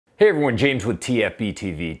Hey everyone, James with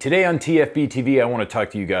tfbtv. Today on tfbtv, I want to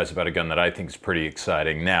talk to you guys about a gun that I think is pretty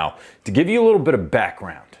exciting. Now, to give you a little bit of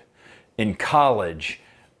background, in college,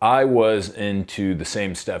 I was into the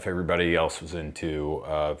same stuff everybody else was into.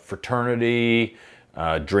 Fraternity,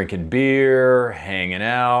 drinking beer, hanging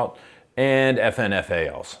out, and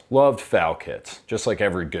FALs. Loved FAL kits, just like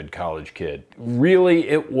every good college kid. Really,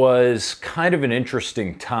 it was kind of an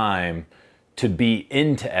interesting time to be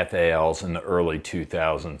into FALs in the early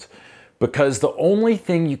 2000s because the only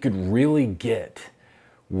thing you could really get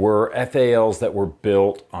were FALs that were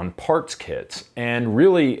built on parts kits, and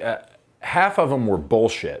really half of them were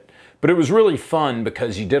bullshit. But it was really fun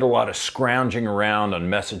because you did a lot of scrounging around on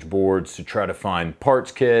message boards to try to find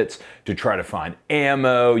parts kits, to try to find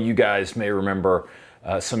ammo. You guys may remember,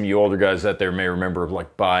 some of you older guys out there may remember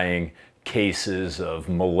like buying cases of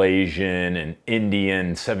Malaysian and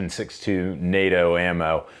Indian 7.62 NATO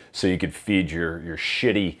ammo so you could feed your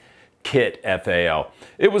shitty kit FAL.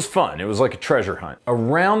 It was fun. It was like a treasure hunt.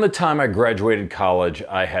 Around the time I graduated college,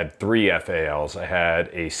 I had 3 FALs. I had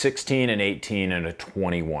a 16, an 18, and a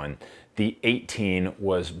 21. The 18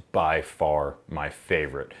 was by far my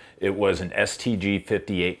favorite. It was an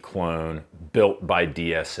STG-58 clone built by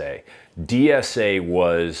DSA. DSA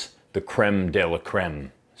was the creme de la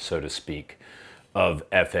creme, so to speak, of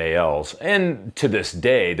FALs. And to this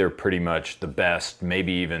day, they're pretty much the best,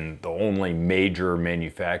 maybe even the only major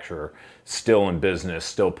manufacturer still in business,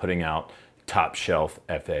 still putting out top shelf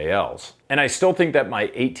FALs. And I still think that my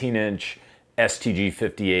 18-inch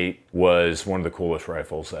STG-58 was one of the coolest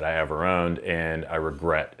rifles that I ever owned, and I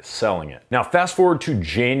regret selling it. Now, fast forward to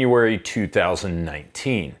January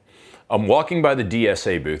 2019. I'm walking by the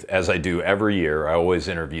DSA booth, as I do every year. I always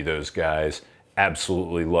interview those guys.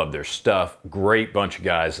 Absolutely love their stuff. Great bunch of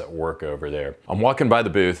guys that work over there. I'm walking by the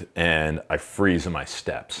booth and I freeze in my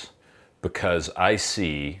steps because I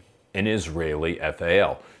see an Israeli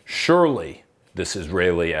FAL. Surely this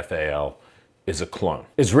Israeli FAL is a clone.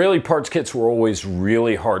 Israeli parts kits were always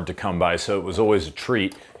really hard to come by, so it was always a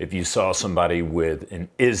treat if you saw somebody with an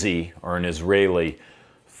Izzy or an Israeli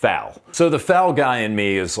FAL. So the FAL guy in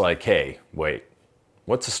me is like, hey, wait,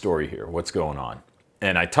 what's the story here? What's going on?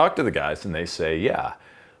 And I talk to the guys and they say, yeah,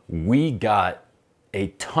 we got a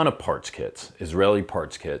ton of parts kits, Israeli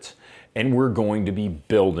parts kits, and we're going to be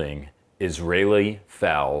building Israeli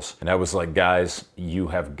FALs. And I was like, guys, you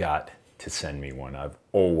have got to send me one. I've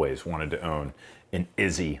always wanted to own an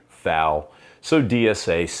Izzy FAL. So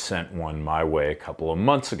DSA sent one my way a couple of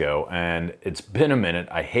months ago, and it's been a minute.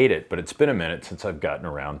 I hate it, but it's been a minute since I've gotten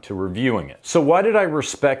around to reviewing it. So why did I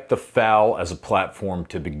respect the FAL as a platform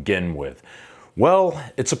to begin with? Well,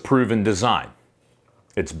 it's a proven design.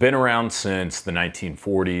 It's been around since the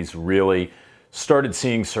 1940s, really started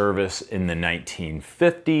seeing service in the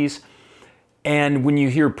 1950s. And when you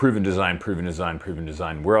hear proven design, proven design, proven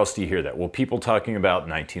design, where else do you hear that? Well, people talking about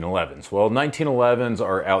 1911s. Well, 1911s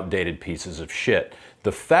are outdated pieces of shit.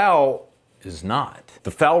 The FAL is not. The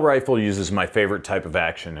FAL rifle uses my favorite type of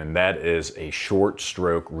action, and that is a short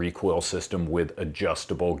stroke recoil system with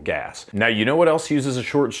adjustable gas. Now, you know what else uses a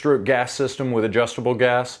short stroke gas system with adjustable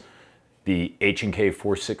gas? The H&K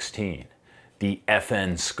 416, the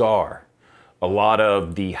FN SCAR. A lot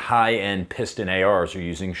of the high-end piston ARs are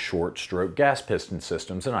using short stroke gas piston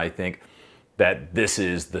systems, and I think that this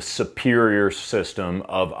is the superior system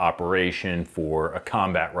of operation for a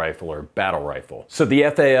combat rifle or battle rifle. So the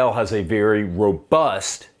FAL has a very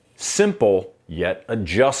robust, simple, yet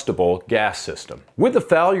adjustable gas system. With the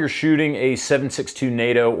FAL, you're shooting a 7.62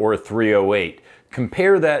 NATO or a 308.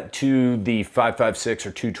 Compare that to the 5.56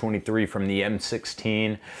 or 223 from the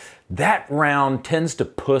M16. That round tends to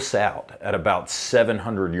puss out at about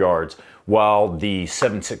 700 yards, while the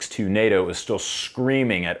 7.62 NATO is still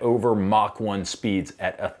screaming at over Mach 1 speeds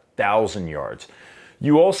at 1,000 yards.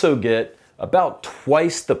 You also get about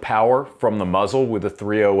twice the power from the muzzle with the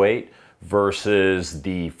 308 versus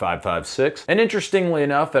the 5.56. And interestingly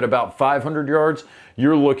enough, at about 500 yards,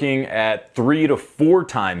 you're looking at 3 to 4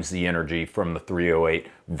 times the energy from the 308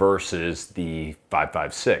 versus the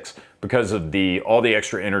 5.56 because of all the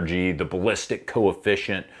extra energy, the ballistic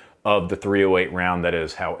coefficient of the 308 round, that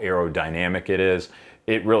is how aerodynamic it is.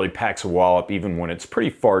 It really packs a wallop even when it's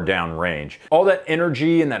pretty far down range. All that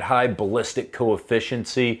energy and that high ballistic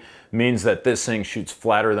coefficiency means that this thing shoots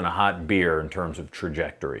flatter than a hot beer in terms of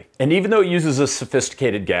trajectory. And even though it uses a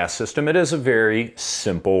sophisticated gas system, it is a very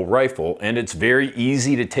simple rifle, and it's very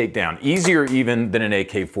easy to take down, easier even than an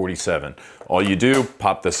AK-47. All you do,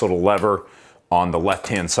 pop this little lever on the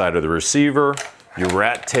left-hand side of the receiver, your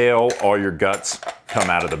rat tail, all your guts come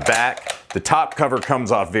out of the back. The top cover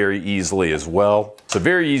comes off very easily as well. So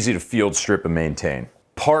very easy to field strip and maintain.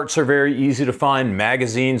 Parts are very easy to find.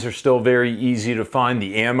 Magazines are still very easy to find.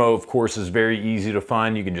 The ammo, of course, is very easy to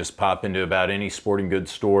find. You can just pop into about any sporting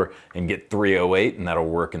goods store and get 308, and that'll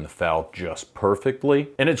work in the FAL just perfectly.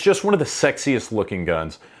 And it's just one of the sexiest looking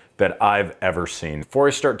guns that I've ever seen. Before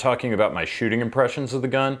I start talking about my shooting impressions of the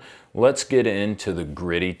gun, let's get into the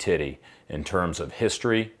gritty titty in terms of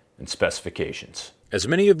history and specifications. As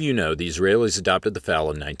many of you know, the Israelis adopted the FAL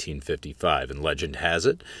in 1955, and legend has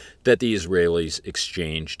it that the Israelis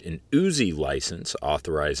exchanged an Uzi license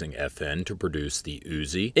authorizing FN to produce the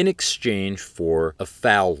Uzi in exchange for a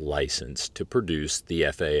FAL license to produce the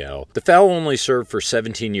FAL. The FAL only served for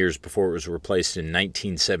 17 years before it was replaced in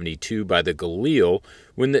 1972 by the Galil,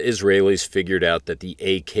 when the Israelis figured out that the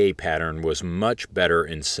AK pattern was much better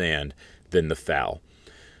in sand than the FAL.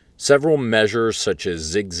 Several measures such as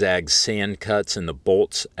zigzag sand cuts in the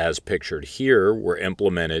bolts as pictured here were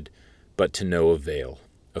implemented, but to no avail.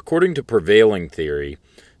 According to prevailing theory,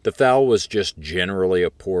 the FAL was just generally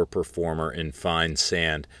a poor performer in fine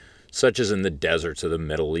sand, such as in the deserts of the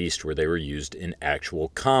Middle East where they were used in actual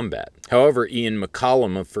combat. However, Ian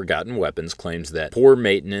McCollum of Forgotten Weapons claims that poor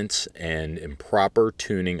maintenance and improper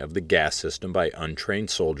tuning of the gas system by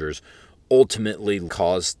untrained soldiers ultimately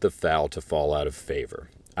caused the FAL to fall out of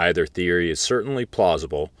favor. Either theory is certainly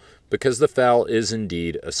plausible, because the FAL is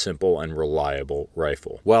indeed a simple and reliable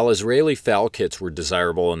rifle. While Israeli FAL kits were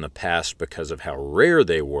desirable in the past because of how rare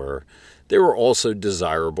they were also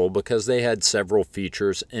desirable because they had several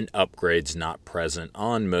features and upgrades not present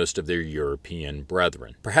on most of their European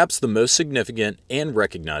brethren. Perhaps the most significant and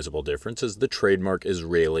recognizable difference is the trademark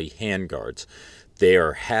Israeli handguards. They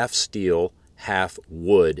are half steel, half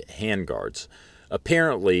wood handguards.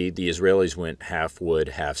 Apparently, the Israelis went half wood,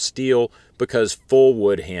 half steel because full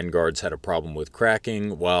wood handguards had a problem with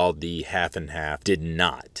cracking, while the half and half did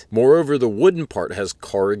not. Moreover, the wooden part has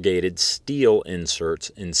corrugated steel inserts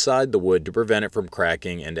inside the wood to prevent it from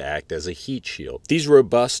cracking and to act as a heat shield. These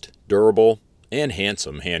robust, durable, and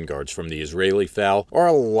handsome handguards from the Israeli FAL are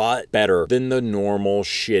a lot better than the normal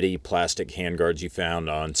shitty plastic handguards you found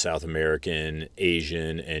on South American,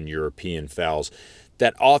 Asian, and European FALs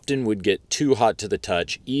that often would get too hot to the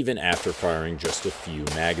touch even after firing just a few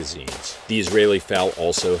magazines. The Israeli FAL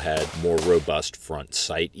also had more robust front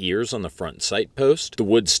sight ears on the front sight post. The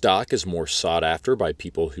wood stock is more sought after by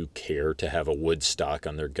people who care to have a wood stock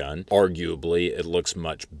on their gun. Arguably, it looks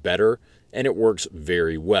much better and it works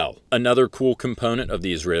very well. Another cool component of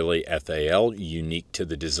the Israeli FAL, unique to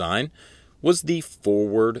the design, was the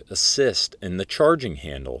forward assist in the charging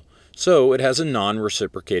handle. So it has a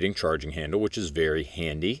non-reciprocating charging handle, which is very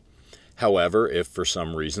handy. However, if for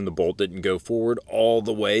some reason the bolt didn't go forward all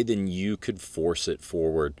the way, then you could force it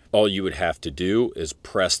forward. All you would have to do is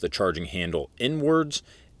press the charging handle inwards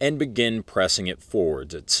and begin pressing it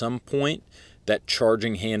forwards. At some point, that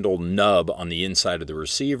charging handle nub on the inside of the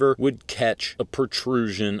receiver would catch a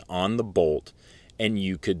protrusion on the bolt, and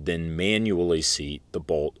you could then manually seat the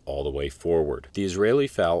bolt all the way forward. The Israeli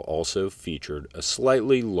FAL also featured a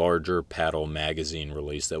slightly larger paddle magazine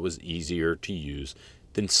release that was easier to use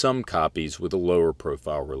than some copies with a lower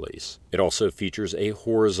profile release. It also features a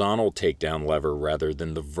horizontal takedown lever rather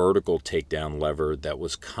than the vertical takedown lever that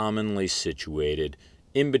was commonly situated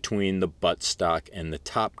in between the buttstock and the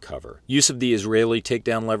top cover. Use of the Israeli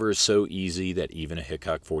takedown lever is so easy that even a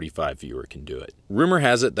Hickok 45 viewer can do it. Rumor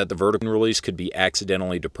has it that the vertical release could be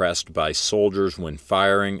accidentally depressed by soldiers when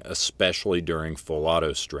firing, especially during full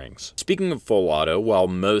auto strings. Speaking of full auto, while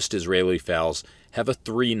most Israeli FALs have a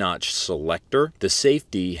 3-notch selector, the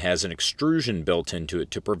safety has an extrusion built into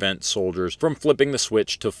it to prevent soldiers from flipping the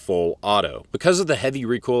switch to full auto. Because of the heavy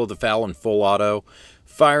recoil of the FAL in full auto,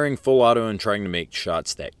 firing full auto and trying to make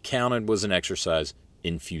shots that counted was an exercise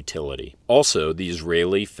in futility. Also, the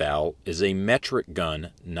Israeli FAL is a metric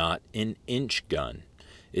gun, not an inch gun.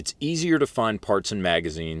 It's easier to find parts and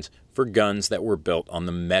magazines for guns that were built on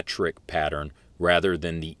the metric pattern rather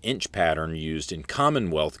than the inch pattern used in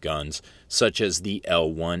Commonwealth guns such as the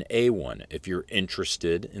L1A1. If you're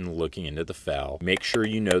interested in looking into the FAL, make sure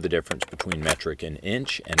you know the difference between metric and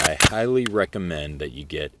inch, and I highly recommend that you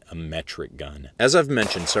get a metric gun. As I've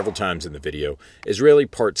mentioned several times in the video, Israeli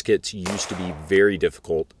parts kits used to be very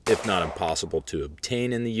difficult, if not impossible, to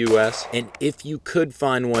obtain in the US, and if you could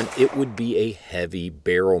find one, it would be a heavy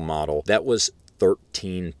barrel model that was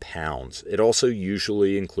 13 pounds. It also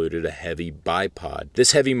usually included a heavy bipod.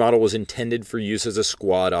 This heavy model was intended for use as a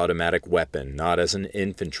squad automatic weapon, not as an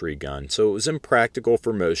infantry gun, so it was impractical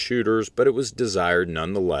for most shooters, but it was desired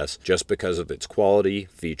nonetheless just because of its quality,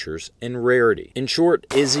 features, and rarity. In short,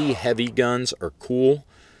 Izzy heavy guns are cool,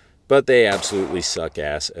 but they absolutely suck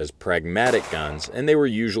ass as pragmatic guns, and they were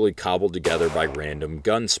usually cobbled together by random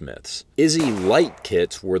gunsmiths. Izzy Light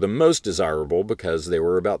kits were the most desirable because they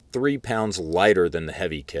were about 3 pounds lighter than the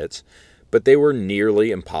heavy kits, but they were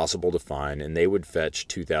nearly impossible to find, and they would fetch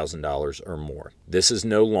 $2,000 or more. This is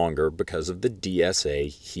no longer because of the DSA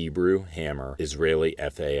Hebrew Hammer Israeli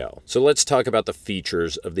FAL. So let's talk about the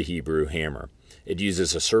features of the Hebrew Hammer. It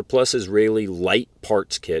uses a surplus Israeli light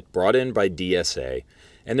parts kit brought in by DSA,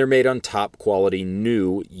 and they're made on top quality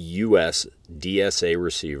new US DSA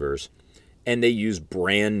receivers, and they use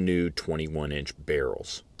brand new 21-inch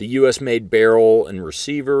barrels. The US-made barrel and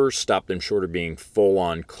receiver stop them short of being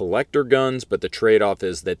full-on collector guns, but the trade-off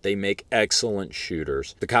is that they make excellent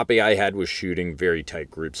shooters. The copy I had was shooting very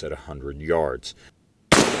tight groups at 100 yards.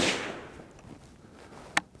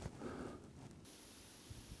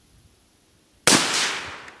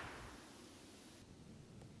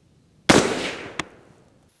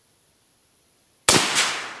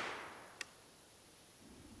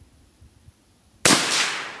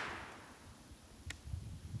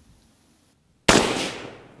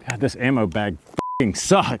 God, this ammo bag f***ing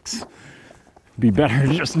sucks. Be better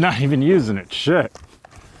just not even using it. Shit.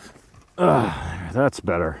 That's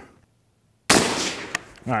better. All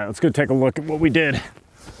right, let's go take a look at what we did.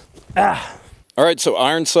 All right, so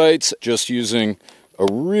iron sights, just using a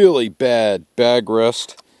really bad bag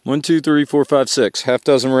rest. 1, 2, 3, 4, 5, 6, half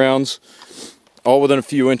dozen rounds, all within a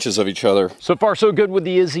few inches of each other. So far so good with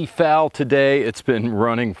the Izzy FAL today. It's been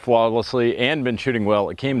running flawlessly and been shooting well.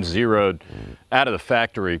 It came zeroed out of the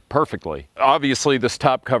factory perfectly. Obviously this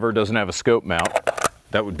top cover doesn't have a scope mount.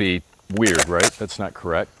 That would be weird, right? That's not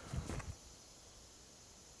correct.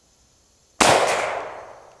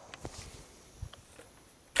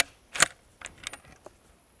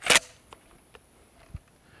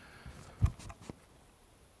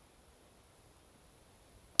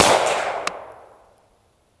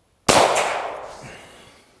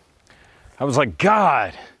 I was like,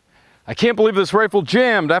 God, I can't believe this rifle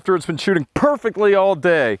jammed after it's been shooting perfectly all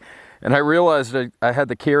day. And I realized I had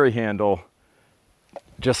the carry handle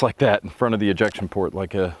just like that in front of the ejection port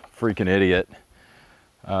like a freaking idiot.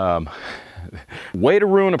 Way to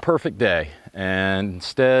ruin a perfect day. And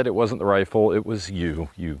instead, it wasn't the rifle, it was you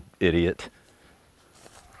idiot.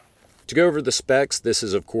 To go over the specs, this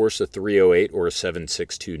is of course a 308 or a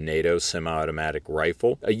 7.62 NATO semi-automatic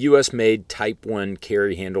rifle, a US-made Type 1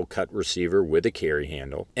 carry handle cut receiver with a carry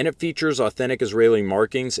handle, and it features authentic Israeli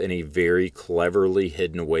markings and a very cleverly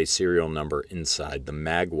hidden away serial number inside the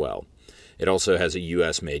mag well. It also has a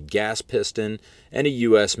US-made gas piston and a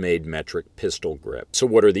US-made metric pistol grip. So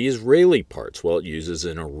what are the Israeli parts? Well, it uses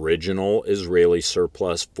an original Israeli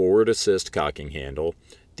surplus forward assist cocking handle,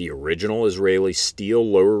 the original Israeli steel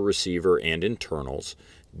lower receiver and internals,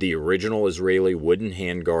 the original Israeli wooden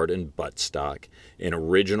handguard and buttstock, an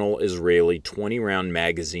original Israeli 20-round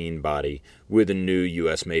magazine body with a new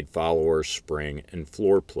US-made follower, spring, and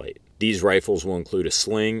floor plate. These rifles will include a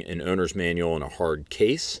sling, an owner's manual, and a hard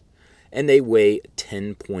case, and they weigh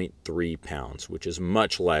 10.3 pounds, which is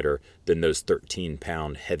much lighter than those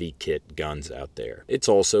 13-pound heavy kit guns out there. It's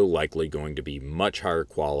also likely going to be much higher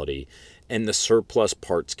quality, and the surplus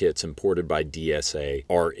parts kits imported by DSA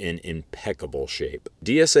are in impeccable shape.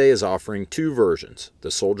 DSA is offering two versions, the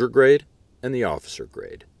soldier grade and the officer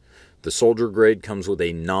grade. The soldier grade comes with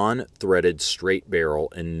a non-threaded straight barrel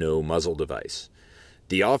and no muzzle device.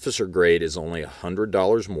 The officer grade is only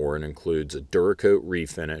 $100 more and includes a Duracoat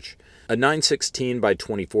refinish, a 916 by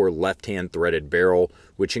 24 left-hand threaded barrel,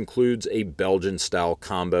 which includes a Belgian-style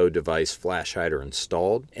combo device flash hider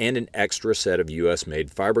installed, and an extra set of US-made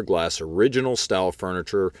fiberglass original-style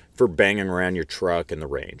furniture for banging around your truck in the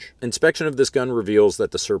range. Inspection of this gun reveals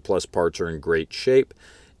that the surplus parts are in great shape,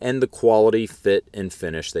 and the quality, fit, and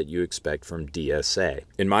finish that you expect from DSA.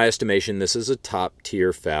 In my estimation, this is a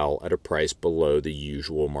top-tier FAL at a price below the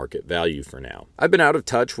usual market value for now. I've been out of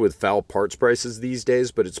touch with FAL parts prices these days,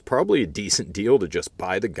 but it's probably a decent deal to just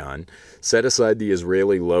buy the gun, set aside the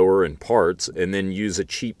Israeli lower and parts, and then use a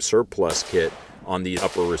cheap surplus kit on the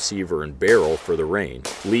upper receiver and barrel for the range.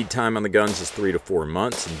 Lead time on the guns is 3 to 4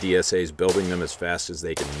 months, and DSA is building them as fast as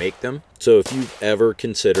they can make them. So if you've ever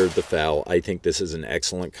considered the FAL, I think this is an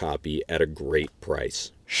excellent copy at a great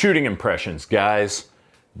price. Shooting impressions, guys.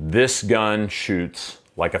 This gun shoots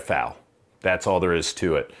like a FAL. That's all there is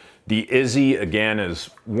to it. The Izzy, again, is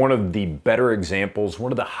one of the better examples,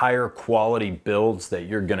 one of the higher quality builds that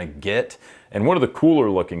you're gonna get, and one of the cooler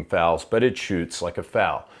looking FALs, but it shoots like a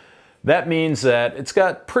FAL. That means that it's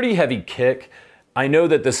got pretty heavy kick, I know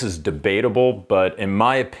that this is debatable, but in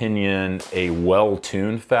my opinion, a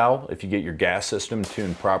well-tuned FAL, if you get your gas system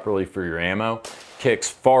tuned properly for your ammo, kicks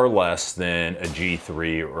far less than a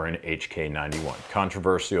G3 or an HK91.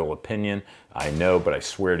 Controversial opinion, I know, but I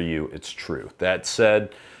swear to you, it's true. That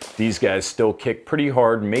said, these guys still kick pretty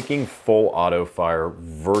hard, making full auto fire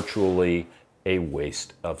virtually a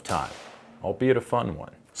waste of time, albeit a fun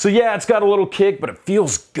one. So yeah, it's got a little kick, but it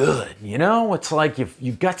feels good, you know? It's like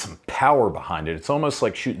you've got some power behind it. It's almost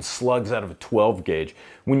like shooting slugs out of a 12 gauge.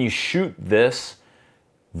 When you shoot this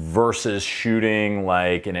versus shooting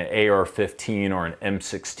like an AR-15 or an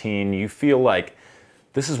M16, you feel like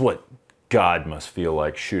this is what God must feel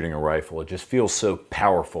like shooting a rifle. It just feels so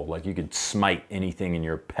powerful, like you could smite anything in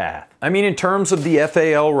your path. I mean, in terms of the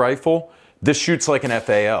FAL rifle, this shoots like an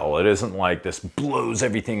FAL. It isn't like this blows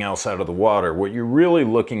everything else out of the water. What you're really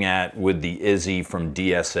looking at with the Izzy from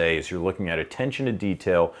DSA is you're looking at attention to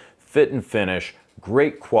detail, fit and finish,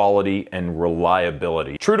 great quality, and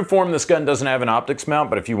reliability. True to form, this gun doesn't have an optics mount,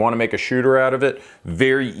 but if you want to make a shooter out of it,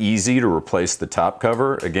 very easy to replace the top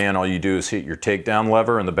cover. Again, all you do is hit your takedown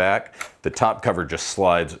lever in the back. The top cover just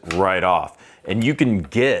slides right off. And you can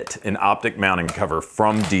get an optic mounting cover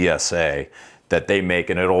from DSA that they make,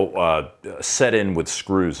 and it'll set in with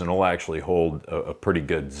screws, and it'll actually hold a pretty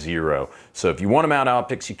good zero. So if you want to mount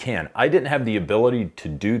optics, you can. I didn't have the ability to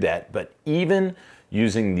do that, but even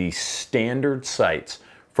using the standard sights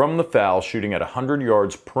from the FAL, shooting at 100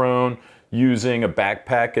 yards prone, using a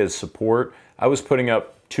backpack as support, I was putting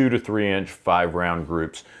up 2 to 3 inch 5-round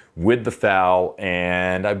groups with the FAL,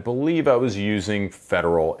 and I believe I was using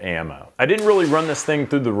Federal ammo. I didn't really run this thing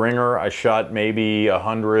through the ringer. I shot maybe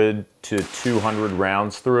 100 to 200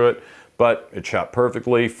 rounds through it, but it shot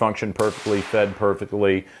perfectly, functioned perfectly, fed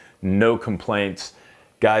perfectly, no complaints.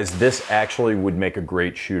 Guys, this actually would make a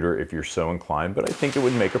great shooter if you're so inclined, but I think it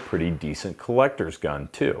would make a pretty decent collector's gun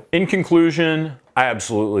too. In conclusion, I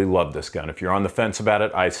absolutely love this gun. If you're on the fence about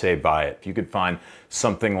it, I say buy it. If you could find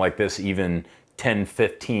something like this even 10,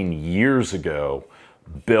 15 years ago,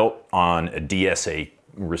 built on a DSA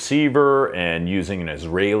receiver and using an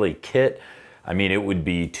Israeli kit, I mean, it would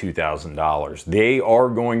be $2,000. They are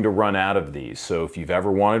going to run out of these. So if you've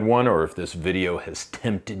ever wanted one, or if this video has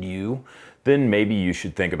tempted you, then maybe you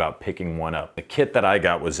should think about picking one up. The kit that I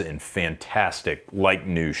got was in fantastic, like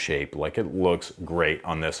new shape. Like, it looks great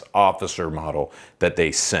on this officer model that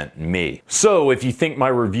they sent me. So if you think my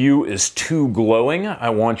review is too glowing, I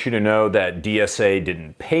want you to know that DSA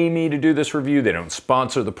didn't pay me to do this review. They don't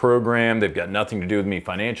sponsor the program. They've got nothing to do with me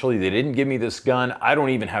financially. They didn't give me this gun. I don't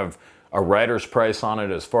even have a writer's price on it.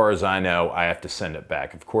 As far as I know, I have to send it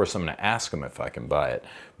back. Of course, I'm gonna ask them if I can buy it.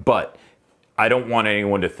 But I don't want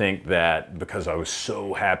anyone to think that because I was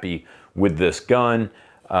so happy with this gun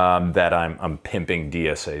that I'm pimping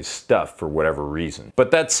DSA's stuff for whatever reason.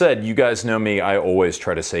 But that said, you guys know me, I always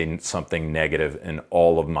try to say something negative in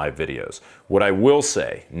all of my videos. What I will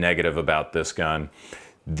say negative about this gun,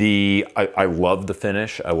 I love the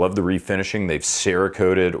finish. I love the refinishing. They've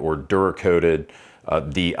Cerakoted or Duracoated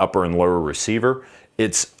the upper and lower receiver.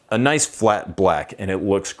 It's a nice flat black and it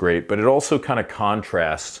looks great, but it also kind of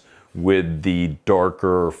contrasts with the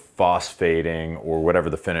darker phosphating or whatever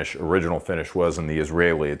the original finish was in the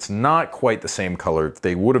Israeli. It's not quite the same color. If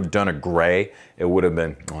they would have done a gray, it would have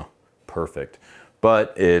been perfect.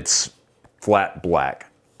 But it's flat black.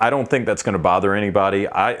 I don't think that's gonna bother anybody.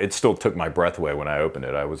 It still took my breath away when I opened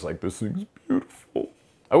it. I was like, this thing's beautiful.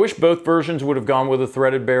 I wish both versions would have gone with a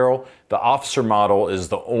threaded barrel. The officer model is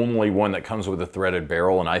the only one that comes with a threaded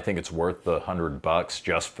barrel, and I think it's worth the $100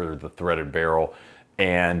 just for the threaded barrel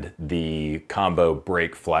and the combo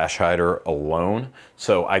brake flash hider alone.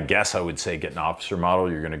 So I guess I would say get an officer model.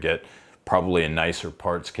 You're gonna get probably a nicer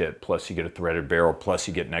parts kit, plus you get a threaded barrel, plus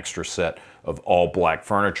you get an extra set of all black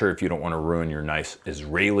furniture if you don't want to ruin your nice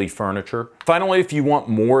Israeli furniture. Finally, if you want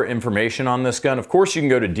more information on this gun, of course you can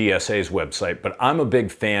go to DSA's website, but I'm a big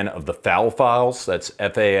fan of the FAL files. That's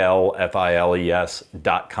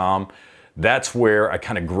FALFILES.com. That's where I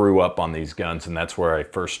kind of grew up on these guns, and that's where I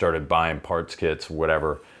first started buying parts kits,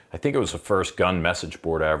 whatever. I think it was the first gun message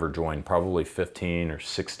board I ever joined, probably 15 or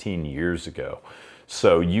 16 years ago.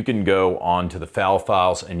 So you can go on to the FAL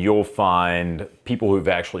files and you'll find people who've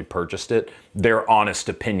actually purchased it, their honest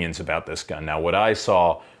opinions about this gun. Now, what I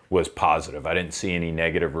saw was positive. I didn't see any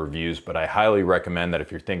negative reviews, but I highly recommend that if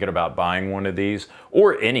you're thinking about buying one of these,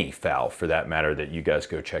 or any FAL for that matter, that you guys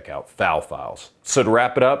go check out FAL files. So to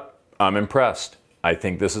wrap it up, I'm impressed. I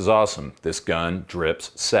think this is awesome. This gun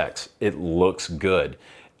drips sex. It looks good.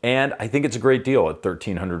 And I think it's a great deal at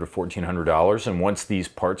 $1,300 to $1,400. And once these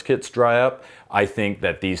parts kits dry up, I think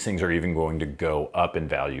that these things are even going to go up in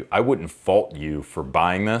value. I wouldn't fault you for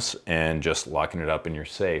buying this and just locking it up in your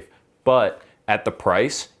safe. But at the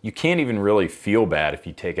price, you can't even really feel bad if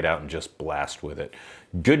you take it out and just blast with it.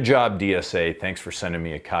 Good job, DSA. Thanks for sending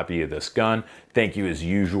me a copy of this gun. Thank you as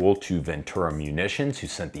usual to Ventura Munitions, who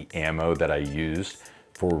sent the ammo that I used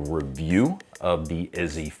for review of the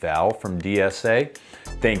Izzy FAL from DSA.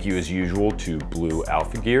 Thank you as usual to Blue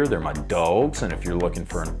Alpha Gear. They're my dogs, and if you're looking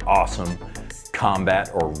for an awesome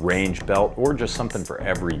combat or range belt or just something for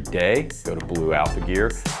every day, go to Blue Alpha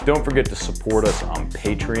Gear. Don't forget to support us on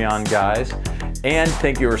Patreon, guys. And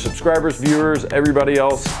thank you our subscribers, viewers, everybody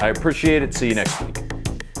else. I appreciate it. See you next week.